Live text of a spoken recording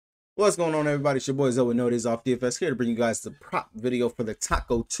What's going on, everybody? It's your boy Zoe Notice off DFS here to bring you guys the prop video for the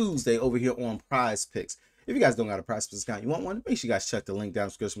Taco Tuesday over here on Prizepicks. If you guys don't got a Prizepicks account, you want one, make sure you guys check the link down in the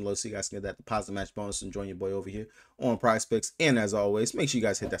description below so you guys can get that deposit match bonus and join your boy over here on Prizepicks. And as always, make sure you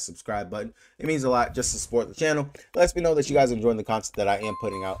guys hit that subscribe button. It means a lot just to support the channel. Lets me know that you guys are enjoying the content that I am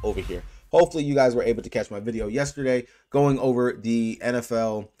putting out over here. Hopefully, you guys were able to catch my video yesterday going over the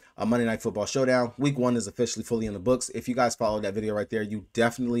NFL Monday Night Football Showdown. Week 1 is officially fully in the books. If you guys followed that video right there, you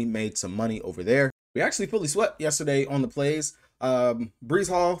definitely made some money over there. We actually fully swept yesterday on the plays. Breece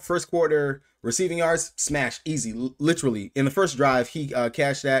Hall, first quarter receiving yards, smash, easy, literally. In the first drive, he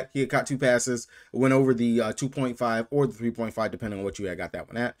cashed that. He had caught 2 passes, went over the 2.5 or the 3.5, depending on what you had got that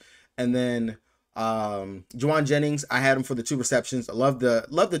one at. And then Juwan Jennings, I had him for the 2 receptions. I love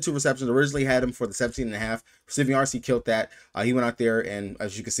the 2 receptions. Originally had him for the 17.5 receiving yards. He killed that. He went out there and,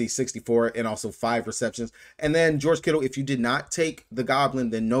 as you can see, 64 and also 5 receptions. And then George Kittle, if you did not take the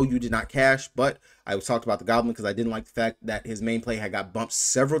Goblin, then no, you did not cash. But I talked about the Goblin because I didn't like the fact that his main play had got bumped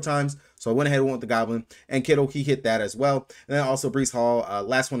several times. So I went ahead and went with the Goblin, and Kittle, he hit that as well. And then also Breece Hall,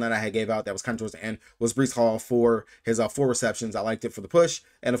 last one that I had gave out that was kind of towards the end was Breece Hall for his 4 receptions. I liked it for the push.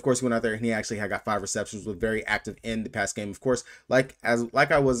 And of course, he went out there and he actually had got 5 receptions, was very active in the pass game. Of course, like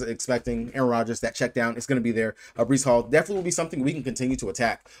I was expecting, Aaron Rodgers, that check down is going to be there. Breece Hall definitely will be something we can continue to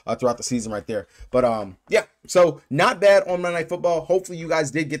attack throughout the season right there. But yeah, so not bad on Monday Night Football. Hopefully you guys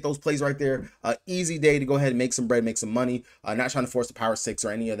did get those plays right there. Easy day to go ahead and make some bread, make some money. Not trying to force the Power 6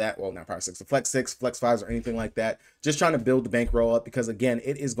 or any of that. Well, not Power 6, the Flex 6, Flex 5s or anything like that. Just trying to build the bankroll up because, again,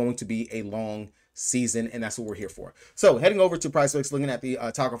 it is going to be a long season, and that's what we're here for. So heading over to Prizepicks, looking at the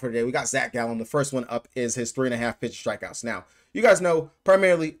taco for today, we got Zach Gallen. The first one up is his 3.5 pitch strikeouts. Now, you guys know,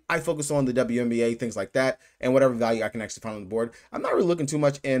 primarily, I focus on the Wnba, things like that, and whatever value I can actually find on the board. I'm not really looking too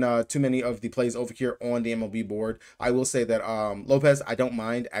much in too many of the plays over here on the MLB board. I will say that Lopez, I don't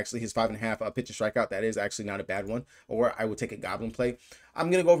mind. Actually, his 5.5 pitch strikeout, that is actually not a bad one, or I would take a Goblin play. I'm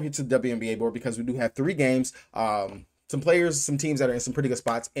going to go over here to the Wnba board because we do have 3 games, some players, some teams that are in some pretty good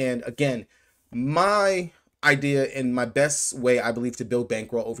spots, and again, my idea and my best way, I believe, to build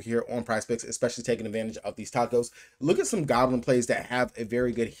bankroll over here on Prizepicks, especially taking advantage of these tacos. Look at some Goblin plays that have a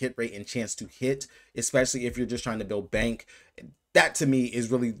very good hit rate and chance to hit, especially if you're just trying to build bank. That to me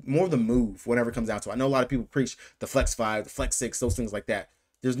is really more the move whenever it comes down to it. I know a lot of people preach the Flex 5, the Flex 6, those things like that.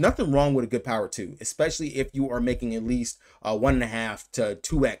 There's nothing wrong with a good Power 2, especially if you are making at least 1.5 to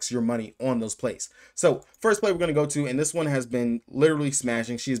 2x your money on those plays. So first play we're going to go to, and this one has been literally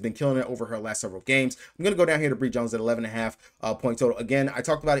smashing. She has been killing it over her last several games. I'm going to go down here to Bree Jones at 11.5 point total. Again, I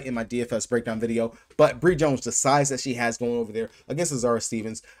talked about it in my DFS breakdown video, but Bree Jones, the size that she has going over there against Zara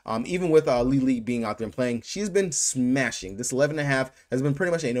Stevens, even with Lee being out there and playing, she's been smashing. This 11.5 has been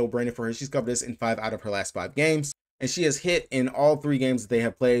pretty much a no-brainer for her. She's covered this in 5 out of her last 5 games. And she has hit in all 3 games that they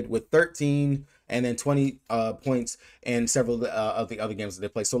have played with 13 and then 20 points in several of the other games that they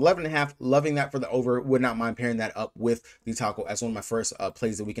play. So 11.5, loving that for the over. Would not mind pairing that up with the taco as one of my first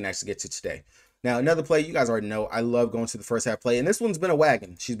plays that we can actually get to today. Now, another play, you guys already know, I love going to the first half play. And this one's been a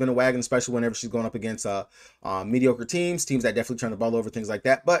wagon. She's been a wagon, especially whenever she's going up against mediocre teams that definitely turn the ball over, things like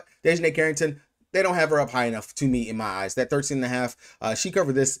that. But Dejanay Carrington, they don't have her up high enough to me in my eyes. That 13.5, she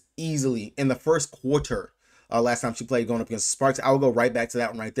covered this easily in the first quarter. Last time she played going up against Sparks. I will go right back to that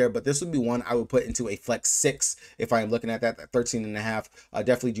one right there, but this would be one I would put into a Flex 6 if I am looking at that 13.5.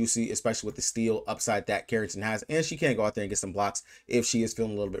 Definitely juicy, especially with the steal upside that Carrington has, and she can go out there and get some blocks if she is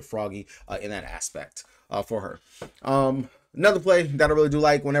feeling a little bit froggy in that aspect for her. Another play that I really do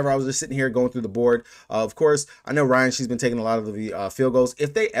like whenever I was just sitting here going through the board. Of course, I know Ryan, she's been taking a lot of the field goals.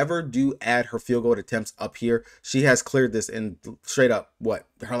 If they ever do add her field goal attempts up here, she has cleared this in straight up, what,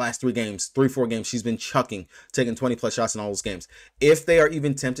 her last 3 games, 3-4 games, she's been chucking, taking 20+ shots in all those games. If they are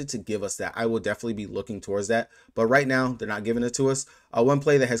even tempted to give us that, I will definitely be looking towards that. But right now, they're not giving it to us. One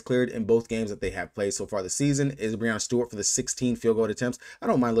play that has cleared in both games that they have played so far this season is Breanna Stewart for the 16 field goal attempts. I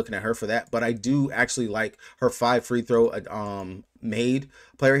don't mind looking at her for that, but I do actually like her 5 free throw made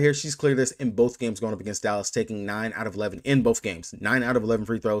player here. She's cleared this in both games going up against Dallas, taking 9 out of 11 in both games. 9 out of 11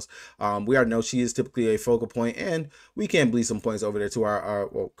 free throws. We already know she is typically a focal point, and we can bleed some points over there to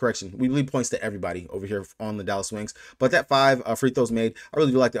well, correction, we bleed points to everybody over here on the Dallas Wings. But that 5 free throws made, I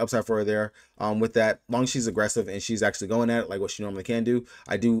really do like the upside for her there. With that, long as she's aggressive and she's actually going at it like what she normally can do,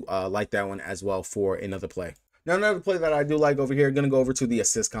 I do like that one as well for another play. Now, another play that I do like over here, going to go over to the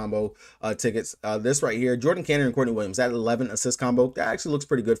assist combo tickets. This right here, Jordan Cannon and Courtney Williams, that 11 assist combo, that actually looks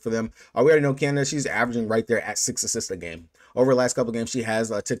pretty good for them. We already know Canada, she's averaging right there at 6 assists a game. Over the last couple games, she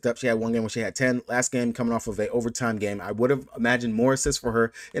has ticked up. She had one game where she had 10. Last game coming off of a overtime game. I would have imagined more assists for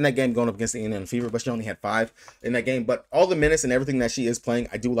her in that game going up against the Indiana Fever, but she only had 5 in that game. But all the minutes and everything that she is playing,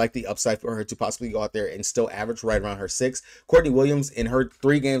 I do like the upside for her to possibly go out there and still average right around her 6. Courtney Williams, in her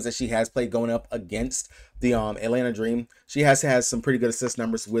 3 games that she has played going up against the Atlanta Dream, she has some pretty good assist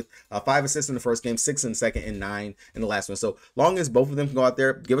numbers with 5 assists in the first game, 6 in the second, and 9 in the last one. So long as both of them can go out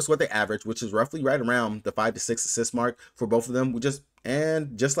there, give us what they average, which is roughly right around the 5 to 6 assist mark for both of them. Just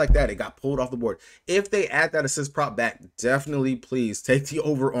like that, it got pulled off the board. If they add that assist prop back, definitely please take the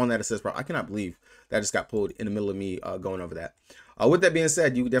over on that assist prop. I cannot believe that just got pulled in the middle of me going over that. With that being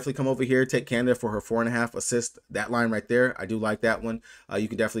said, you can definitely come over here, take Canada for her 4.5 assist. That line right there, I do like that one. You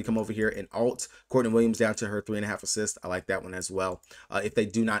can definitely come over here and alt Courtney Williams down to her 3.5 assists. I like that one as well. If they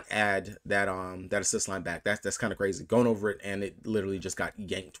do not add that that assist line back, that's kind of crazy. Going over it and it literally just got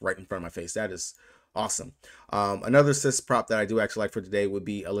yanked right in front of my face. That is awesome. Another assist prop that I do actually like for today would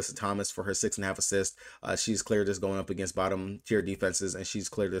be Alyssa Thomas for her 6.5 assists. She's cleared this going up against bottom tier defenses, and she's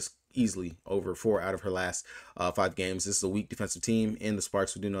cleared this easily over 4 out of her last 5 games. This is a weak defensive team in the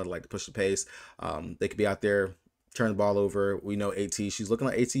Sparks. We do know they like to push the pace. They could be out there, turn the ball over. We know AT. She's looking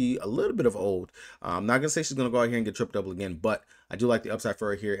like AT a little bit of old. I'm not going to say she's going to go out here and get triple-double again, but I do like the upside for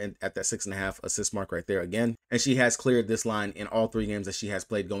her here and at that 6.5 assist mark right there again. And she has cleared this line in all 3 games that she has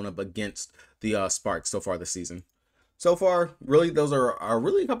played going up against the Sparks so far this season. So far, really, those are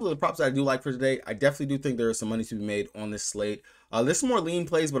really a couple of the props that I do like for today. I definitely do think there is some money to be made on this slate. There's some more lean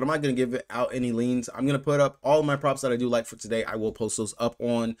plays, but I'm not going to give out any leans. I'm going to put up all of my props that I do like for today. I will post those up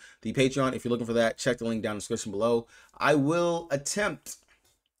on the Patreon. If you're looking for that, check the link down in the description below. I will attempt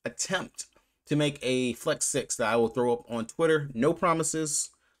to make a flex 6 that I will throw up on Twitter. No promises,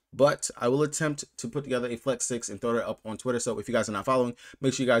 but I will attempt to put together a flex 6 and throw it up on Twitter. So if you guys are not following,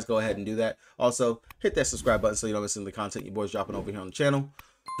 make sure you guys go ahead and do that. Also, hit that subscribe button so you don't miss any of the content your boys dropping over here on the channel.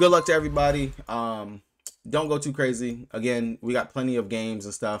 Good luck to everybody. Don't go too crazy. Again, we got plenty of games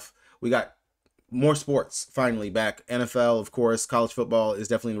and stuff. We got more sports finally back. NFL, of course. College football is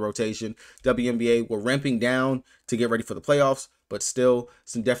definitely in the rotation. WNBA, we're ramping down to get ready for the playoffs, but still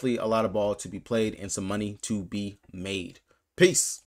definitely a lot of ball to be played and some money to be made. Peace.